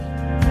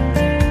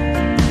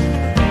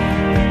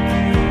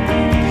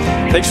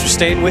Thanks for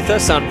staying with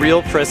us on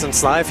Real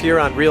Presence Live here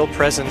on Real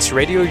Presence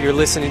Radio. You're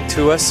listening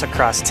to us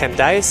across 10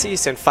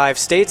 dioceses and 5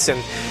 states.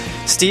 And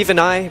Steve and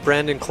I,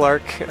 Brandon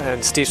Clark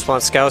and Steve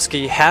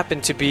Splonskowski, happen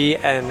to be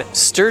in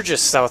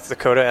Sturgis, South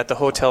Dakota at the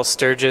Hotel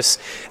Sturgis.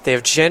 They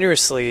have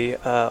generously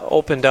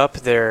opened up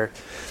their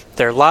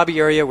lobby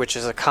area, which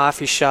is a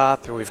coffee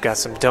shop, and we've got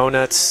some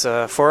donuts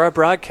for our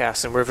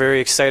broadcast, and we're very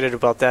excited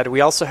about that.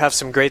 We also have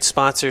some great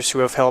sponsors who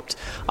have helped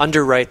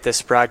underwrite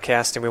this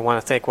broadcast, and we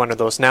want to thank one of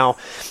those now.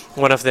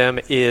 One of them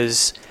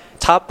is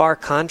Top Bar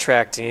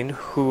Contracting,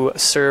 who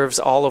serves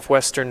all of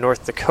western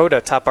North Dakota.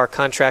 Top Bar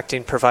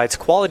Contracting provides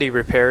quality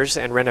repairs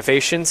and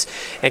renovations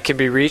and can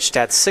be reached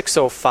at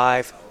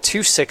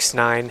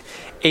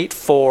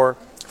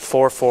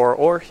 605-269-8444,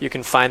 or you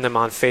can find them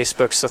on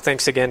Facebook. So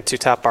thanks again to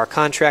Top Bar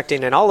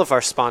Contracting and all of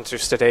our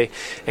sponsors today,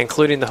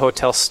 including the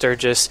Hotel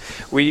Sturgis.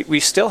 We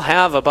still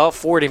have about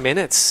 40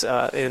 minutes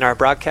in our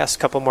broadcast, a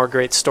couple more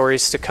great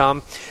stories to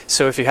come.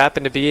 So if you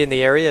happen to be in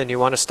the area and you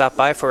want to stop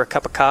by for a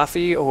cup of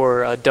coffee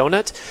or a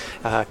donut,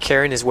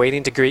 Karen is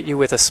waiting to greet you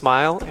with a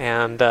smile,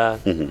 and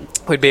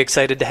we'd be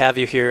excited to have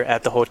you here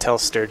at the Hotel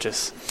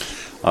Sturgis.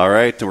 All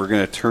right, and we're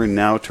going to turn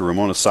now to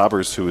Ramona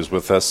Sabers, who is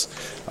with us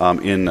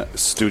in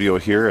studio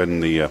here in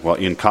the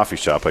in coffee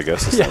shop, I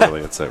guess.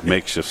 It's a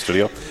makeshift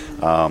studio,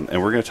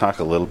 and we're going to talk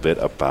a little bit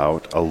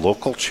about a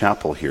local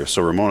chapel here.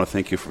 So, Ramona,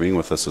 thank you for being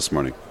with us this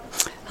morning.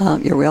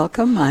 You're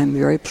welcome. I'm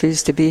very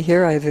pleased to be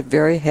here. I have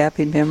very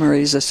happy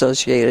memories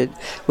associated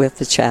with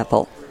the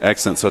chapel.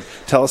 Excellent. So,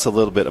 tell us a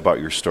little bit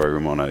about your story,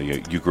 Ramona.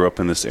 You grew up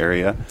in this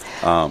area.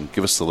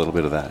 Give us a little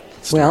bit of that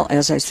story. Well,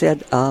 as I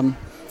said,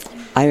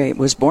 I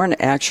was born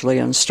actually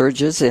in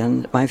Sturgis,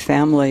 and my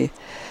family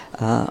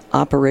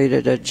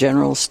operated a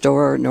general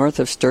store north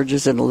of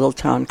Sturgis in a little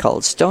town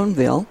called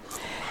Stoneville.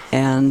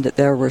 And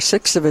there were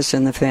 6 of us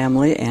in the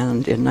family,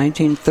 and in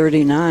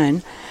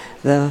 1939,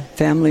 the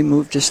family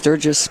moved to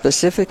Sturgis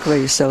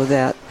specifically so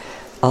that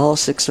all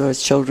 6 of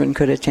us children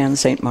could attend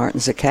St.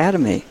 Martin's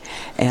Academy.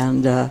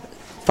 And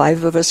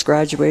 5 of us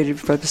graduated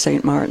from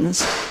St.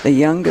 Martin's. The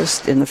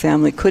youngest in the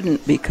family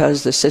couldn't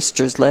because the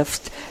sisters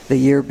left the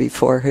year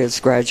before his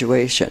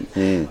graduation.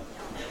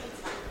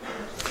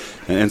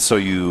 And so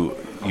you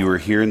were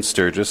here in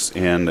Sturgis,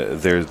 and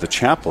there's the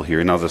chapel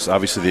here. Now,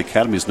 obviously the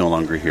academy is no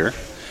longer here,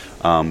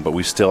 but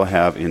we still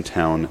have in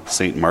town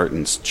St.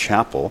 Martin's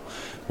Chapel,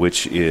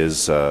 which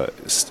is a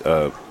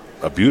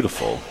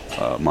beautiful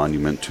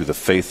monument to the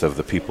faith of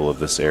the people of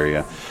this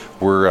area.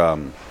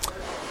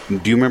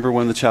 Do you remember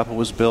when the chapel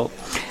was built?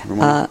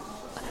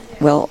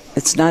 Well,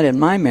 it's not in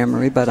my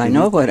memory, but I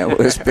know when it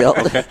was built.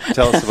 Okay.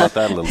 Tell us about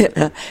that a little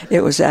bit. It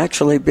was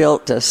actually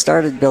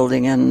started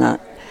building in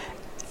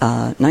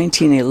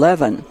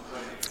 1911,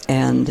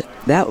 and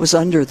that was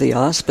under the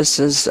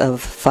auspices of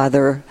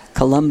Father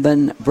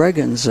Columban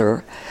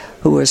Bregenzer,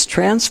 who was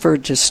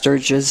transferred to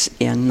Sturgis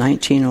in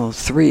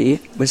 1903.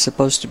 It was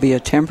supposed to be a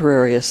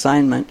temporary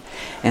assignment,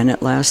 and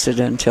it lasted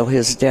until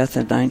his death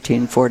in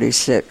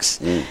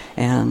 1946.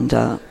 And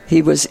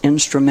he was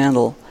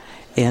instrumental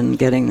in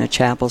getting the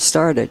chapel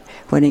started.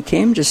 When he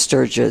came to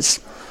Sturgis,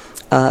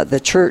 the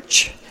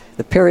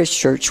parish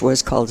church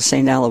was called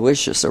St.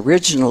 Aloysius.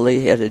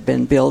 Originally, it had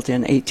been built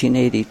in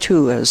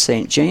 1882 as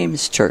St.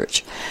 James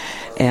Church.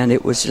 And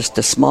it was just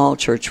a small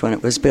church when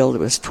it was built. It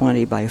was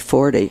 20 by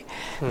 40.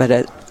 But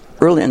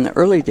in the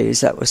early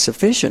days, that was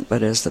sufficient,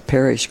 but as the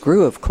parish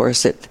grew, of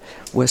course, it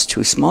was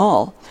too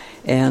small,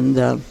 and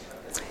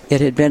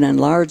it had been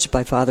enlarged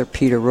by Father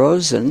Peter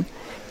Rosen,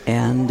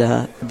 and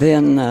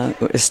then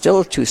it was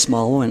still too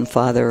small when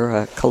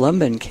Father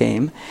Columban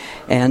came,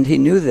 and he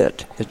knew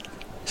that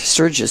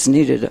Sturgis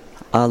needed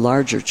a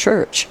larger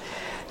church.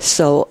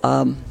 So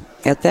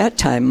at that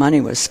time,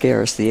 money was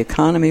scarce. The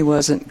economy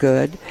wasn't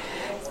good,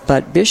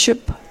 but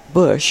Bishop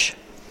Bush,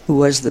 who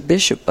was the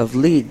bishop of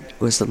Lead,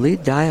 was the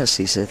Lead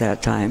diocese at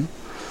that time,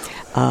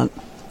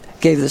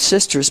 gave the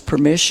sisters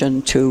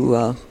permission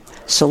to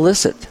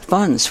solicit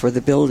funds for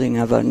the building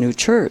of a new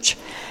church.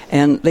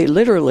 And they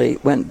literally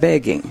went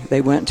begging.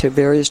 They went to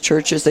various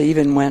churches. They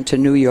even went to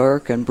New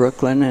York and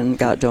Brooklyn and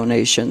got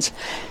donations.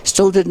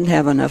 Still didn't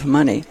have enough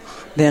money.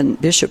 Then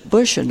Bishop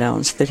Bush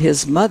announced that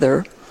his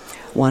mother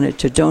wanted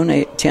to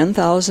donate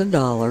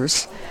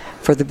 $10,000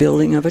 for the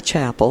building of a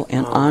chapel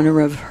in honor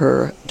of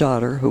her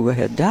daughter who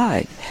had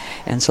died.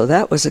 And so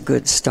that was a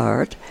good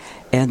start.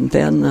 And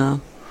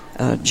then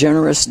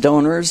generous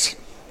donors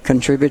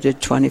contributed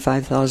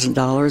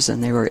 $25,000,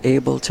 and they were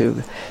able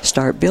to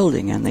start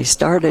building. And they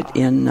started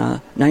in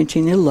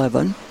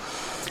 1911.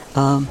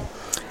 A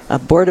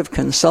board of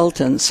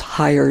consultants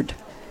hired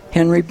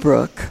Henry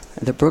Brooke.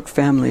 The Brooke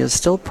family is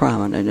still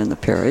prominent in the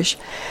parish,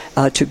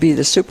 to be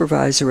the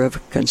supervisor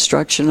of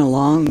construction,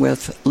 along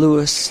with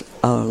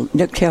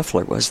Nick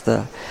Keffler was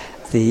the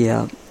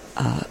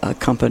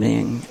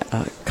accompanying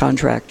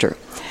contractor.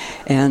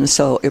 And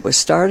so it was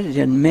started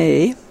in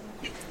May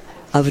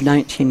of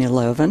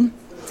 1911.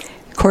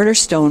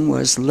 Cornerstone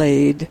was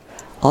laid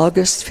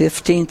August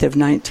 15th of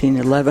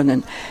 1911,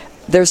 and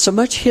there's so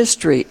much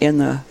history in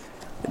the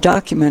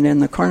document in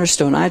the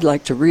Cornerstone. I'd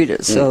like to read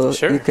it so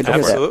Sure, you could hear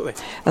absolutely.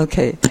 that.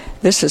 Okay,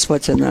 this is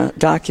what's in the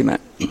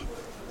document.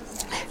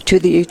 To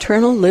the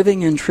eternal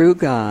living and true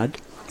God,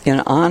 in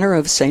honor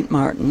of St.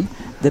 Martin,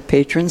 the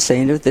patron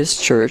saint of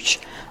this church,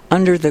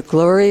 under the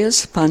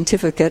glorious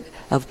pontificate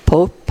of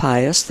Pope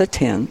Pius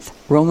X,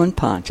 Roman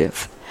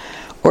Pontiff,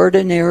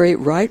 Ordinary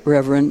Right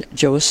Reverend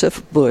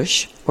Joseph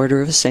Bush,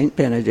 Order of St.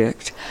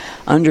 Benedict,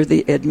 under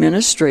the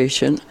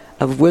administration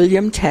of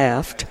William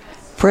Taft,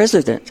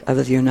 President of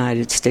the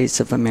United States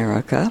of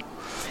America,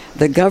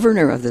 the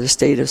Governor of the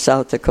State of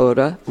South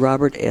Dakota,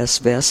 Robert S.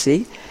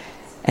 Vesey,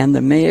 and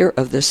the Mayor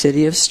of the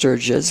City of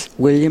Sturgis,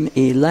 William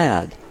E.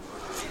 Ladd.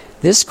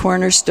 This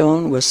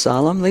cornerstone was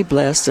solemnly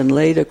blessed and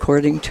laid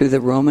according to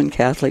the Roman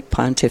Catholic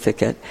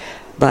Pontificate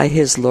by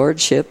His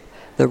Lordship,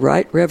 the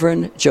Right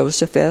Reverend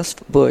Joseph S.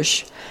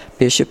 Bush,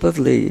 Bishop of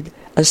Lead,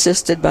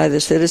 assisted by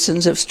the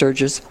citizens of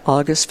Sturgis,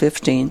 August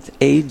 15th,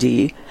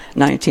 A.D.,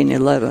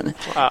 1911.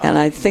 Wow. And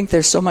I think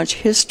there's so much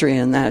history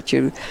in that,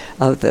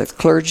 of the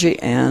clergy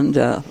and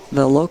the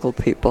local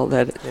people,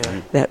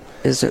 that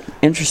is an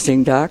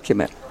interesting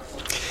document.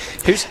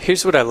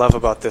 Here's what I love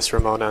about this,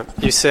 Ramona.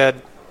 You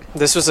said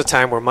this was a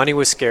time where money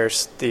was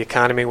scarce, the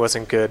economy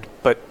wasn't good,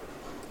 but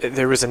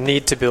there was a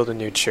need to build a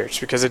new church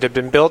because it had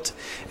been built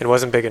and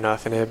wasn't big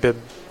enough, and it had been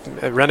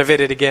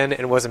renovated again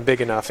and wasn't big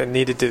enough and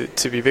needed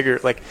to be bigger.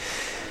 Like,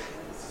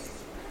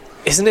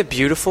 isn't it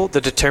beautiful,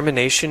 the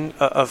determination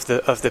of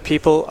the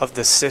people, of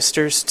the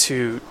sisters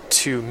to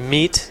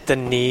meet the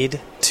need,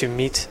 to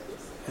meet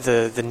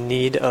the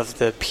need of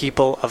the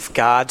people of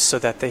God so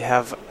that they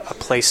have a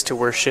place to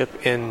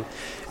worship in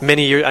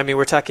many years. I mean,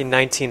 we're talking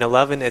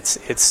 1911.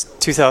 It's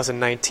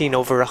 2019,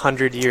 over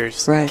 100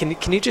 years. Right.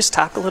 Can you just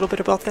talk a little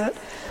bit about that?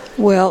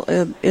 Well,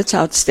 it's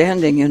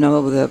outstanding.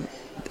 The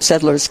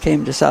settlers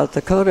came to South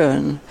Dakota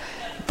and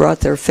brought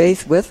their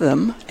faith with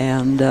them,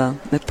 and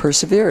it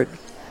persevered.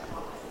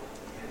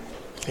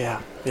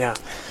 Yeah.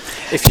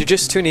 If you're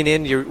just tuning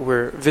in,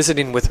 we're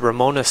visiting with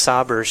Ramona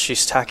Saber.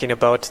 She's talking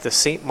about the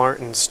St.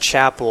 Martin's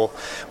Chapel,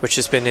 which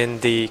has been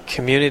in the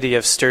community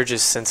of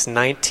Sturgis since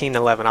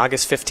 1911.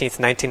 August 15th,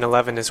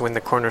 1911 is when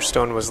the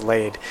cornerstone was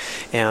laid.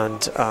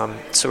 And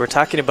so we're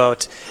talking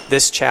about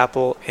this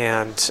chapel,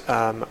 and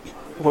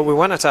what we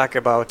want to talk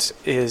about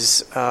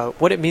is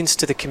what it means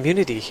to the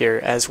community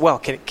here as well.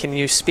 Can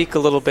you speak a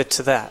little bit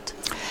to that?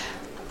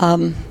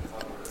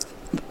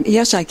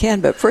 Yes, I can,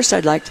 but first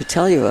I'd like to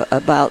tell you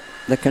about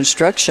the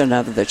construction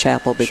of the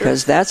chapel,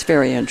 because that's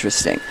very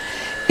interesting.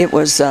 It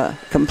was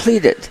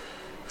completed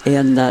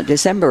in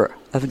December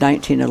of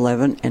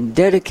 1911 and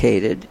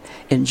dedicated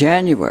in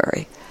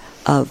January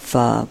of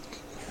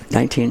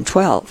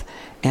 1912,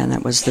 and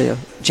that was the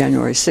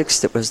January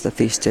 6th. It was the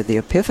Feast of the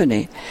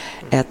Epiphany.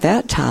 At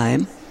that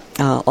time,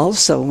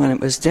 also when it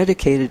was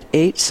dedicated,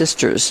 8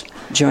 sisters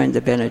joined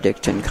the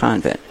Benedictine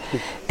convent,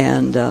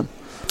 and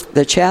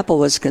the chapel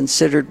was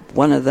considered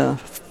one of the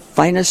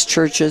finest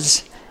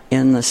churches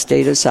in the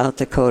state of South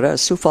Dakota.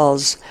 Sioux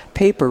Falls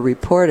paper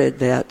reported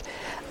that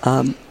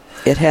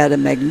it had a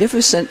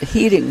magnificent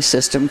heating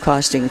system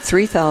costing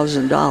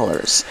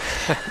 $3,000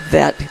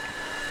 that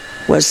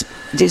was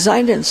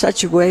designed in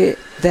such a way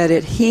that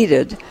it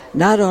heated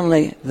not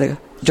only the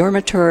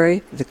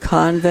dormitory, the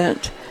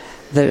convent,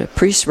 the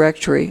priest's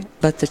rectory,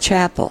 but the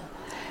chapel.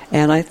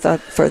 And I thought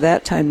for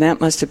that time that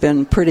must have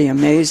been pretty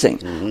amazing.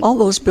 Mm-hmm. All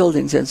those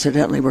buildings,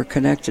 incidentally, were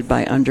connected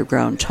by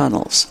underground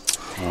tunnels.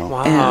 Oh.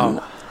 Wow.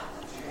 And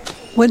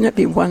wouldn't it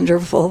be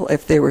wonderful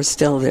if they were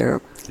still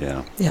there?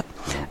 Yeah.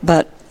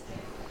 But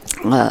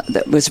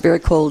it was a very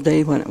cold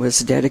day when it was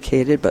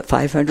dedicated, but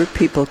 500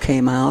 people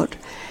came out,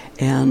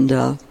 and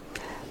the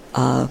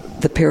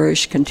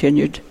parish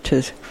continued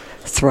to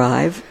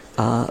thrive.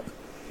 In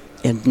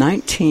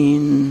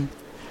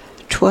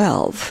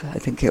 1912, I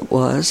think it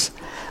was,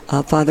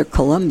 Father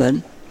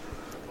Columban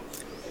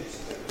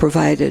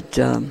provided,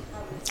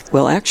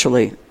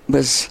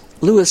 was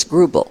Louis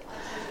Grubel,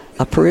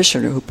 a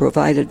parishioner who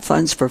provided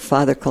funds for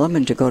Father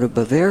Columban to go to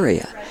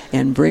Bavaria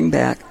and bring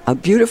back a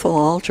beautiful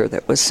altar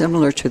that was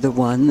similar to the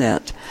one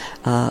that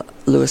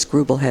Louis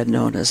Grubel had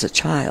known as a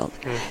child.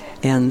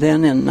 And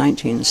then in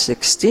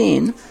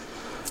 1916,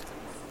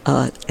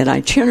 an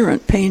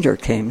itinerant painter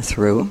came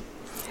through.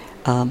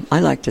 I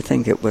like to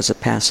think it was a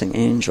passing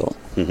angel.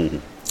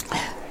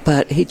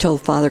 But he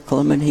told Father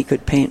Columban he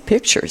could paint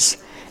pictures.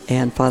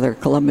 And Father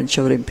Columban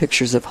showed him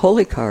pictures of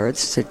holy cards,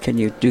 said, "Can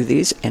you do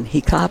these?" And he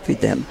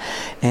copied them.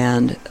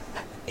 And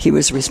he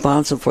was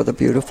responsible for the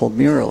beautiful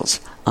murals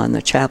on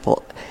the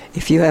chapel.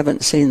 If you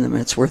haven't seen them,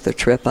 it's worth a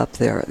trip up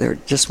there. They're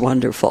just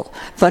wonderful.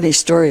 Funny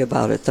story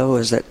about it, though,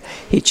 is that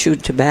he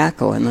chewed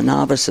tobacco and the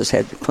novices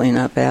had to clean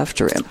up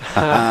after him.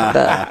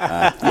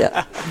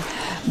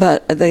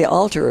 But the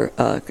altar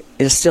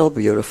is still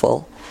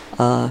beautiful.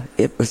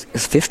 It was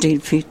 15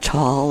 feet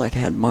tall. It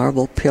had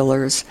marble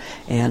pillars,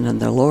 and in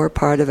the lower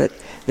part of it,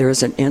 there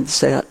is an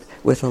inset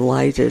with the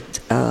lighted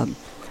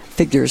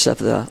figures of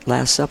the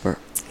Last Supper.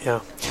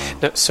 Yeah.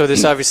 No, so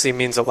this obviously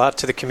means a lot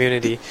to the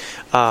community,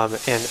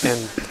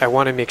 and I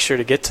want to make sure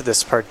to get to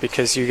this part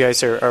because you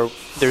guys are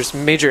there's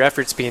major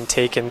efforts being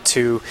taken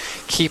to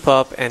keep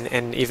up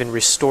and even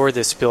restore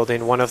this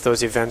building. One of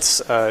those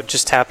events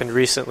just happened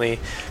recently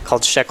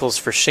called Shekels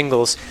for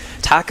Shingles.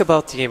 Talk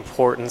about the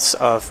importance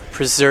of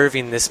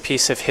preserving this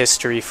piece of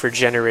history for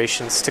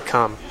generations to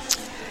come.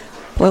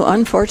 Well,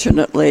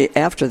 unfortunately,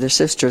 after the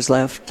sisters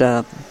left,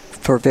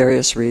 for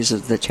various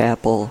reasons, the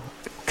chapel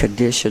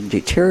condition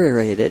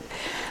deteriorated,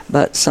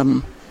 but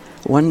some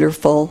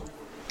wonderful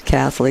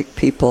Catholic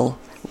people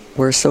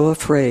were so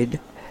afraid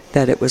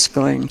that it was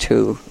going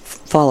to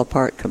fall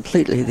apart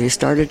completely. They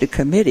started a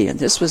committee, and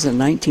this was in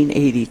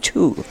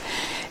 1982,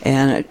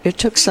 and it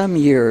took some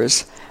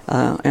years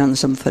and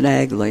some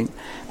finagling,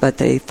 but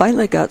they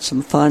finally got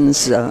some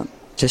funds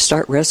to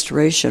start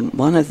restoration.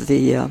 One of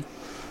the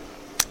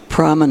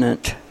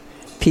prominent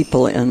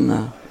people in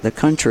the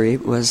country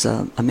was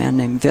a man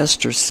named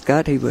Vester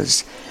Scott. He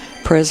was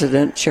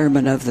president,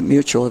 chairman of the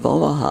Mutual of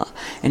Omaha,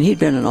 and he'd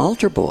been an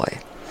altar boy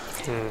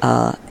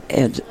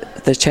at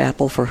the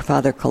chapel for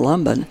Father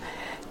Columban,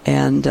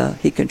 and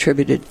he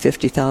contributed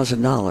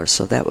 $50,000,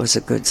 so that was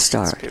a good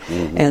start.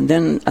 Mm-hmm. And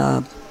then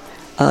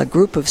a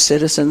group of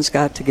citizens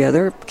got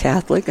together,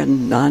 Catholic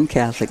and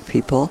non-Catholic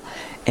people,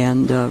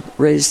 and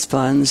raised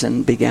funds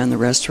and began the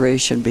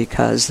restoration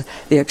because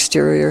the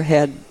exterior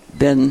had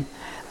been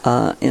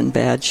in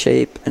bad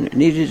shape and it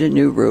needed a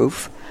new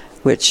roof,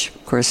 which,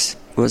 of course,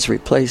 was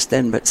replaced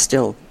then, but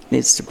still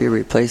needs to be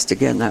replaced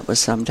again. That was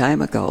some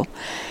time ago.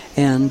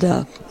 And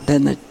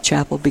then the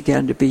chapel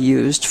began to be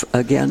used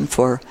again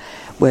for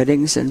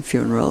weddings and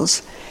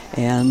funerals.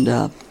 And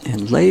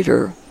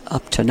later,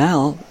 up to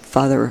now,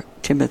 Father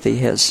Timothy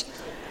has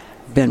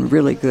been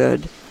really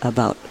good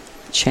about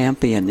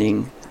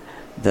championing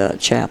the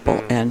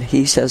chapel, and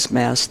he says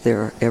Mass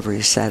there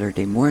every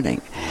Saturday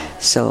morning.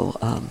 So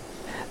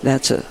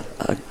that's a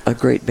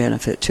great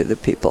benefit to the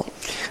people.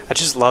 I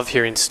just love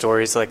hearing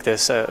stories like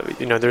this.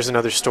 There's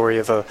another story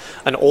of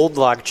an old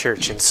log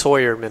church in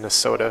Sawyer,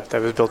 Minnesota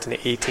that was built in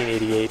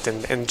 1888,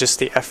 and just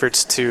the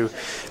efforts to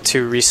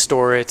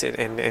restore it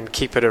and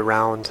keep it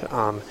around.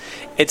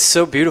 It's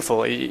so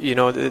beautiful.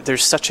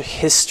 There's such a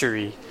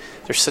history.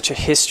 There's such a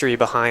history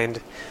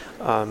behind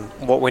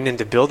what went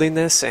into building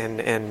this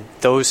and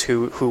those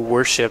who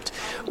worshipped.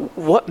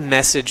 What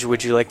message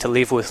would you like to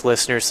leave with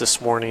listeners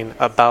this morning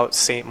about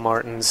St.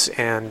 Martin's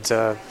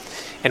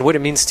and what it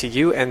means to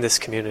you and this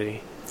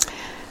community?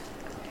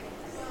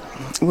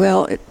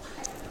 Well,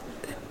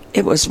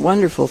 it was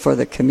wonderful for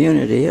the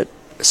community. It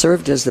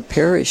served as the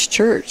parish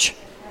church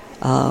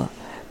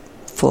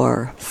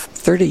for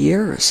 30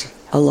 years,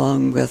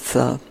 along with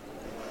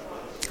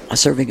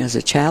serving as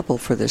a chapel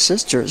for the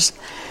sisters.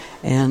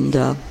 And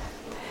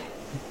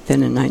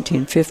then in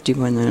 1950,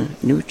 when the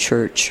new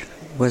church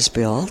was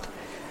built,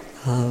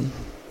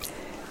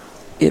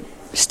 it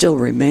still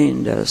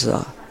remained as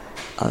a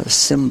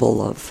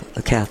symbol of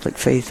the Catholic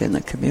faith in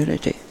the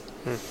community.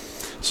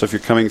 So if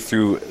you're coming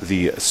through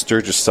the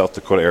Sturgis, South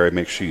Dakota area,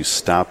 make sure you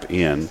stop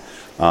in.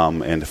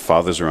 And if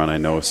Father's around, I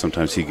know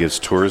sometimes he gives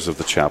tours of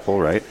the chapel,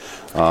 right?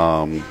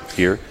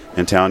 Here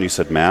in town, you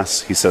said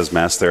Mass. He says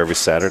Mass there every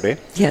Saturday.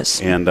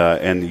 Yes.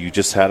 And you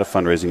just had a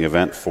fundraising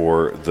event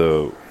for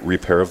the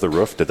repair of the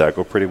roof. Did that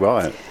go pretty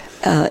well?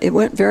 It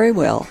went very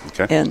well.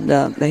 Okay. And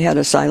they had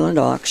a silent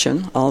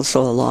auction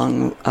also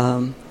along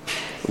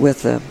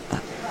with a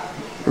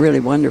really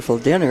wonderful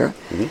dinner.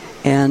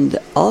 Mm-hmm. And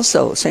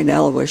also St.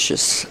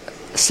 Aloysius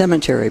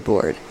Cemetery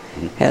Board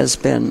has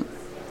been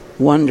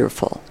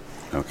wonderful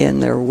in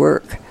their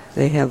work.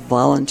 They have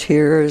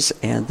volunteers,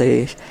 and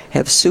they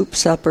have soup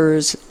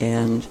suppers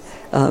and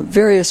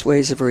various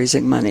ways of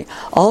raising money.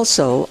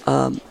 Also,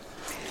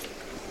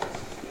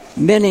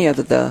 many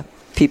of the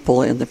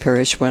people in the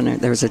parish, when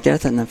there's a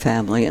death in the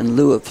family, in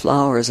lieu of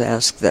flowers,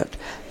 ask that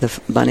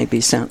the money be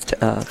sent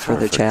for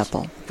the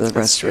chapel, for the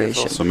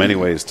restoration. So many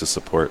ways to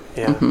support.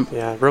 Yeah,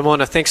 yeah.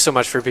 Ramona, thanks so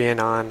much for being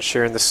on,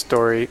 sharing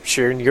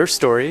your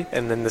story,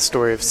 and then the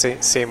story of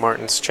St.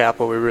 Martin's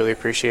Chapel. We really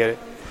appreciate it.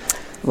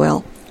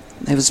 Well,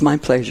 it was my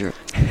pleasure.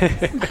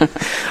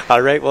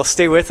 All right, well,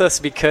 stay with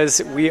us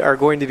because we are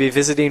going to be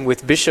visiting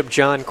with Bishop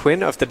John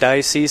Quinn of the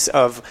Diocese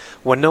of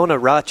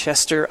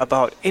Winona-Rochester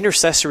about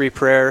intercessory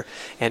prayer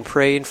and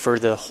praying for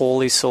the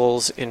holy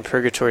souls in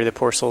purgatory, the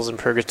poor souls in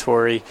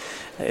purgatory.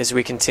 As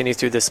we continue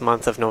through this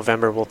month of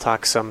November, we'll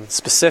talk some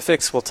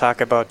specifics. We'll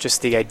talk about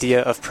just the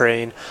idea of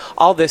praying.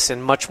 All this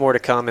and much more to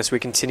come as we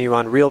continue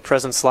on Real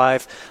Presence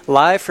Live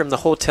from the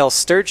Hotel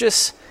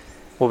Sturgis.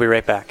 We'll be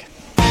right back.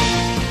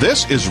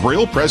 This is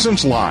Real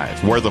Presence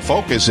Live, where the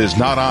focus is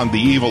not on the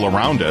evil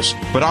around us,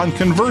 but on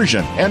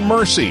conversion and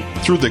mercy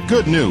through the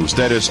good news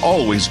that is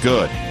always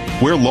good.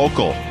 We're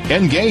local,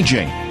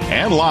 engaging,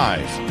 and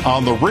live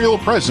on the Real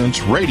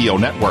Presence Radio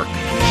Network.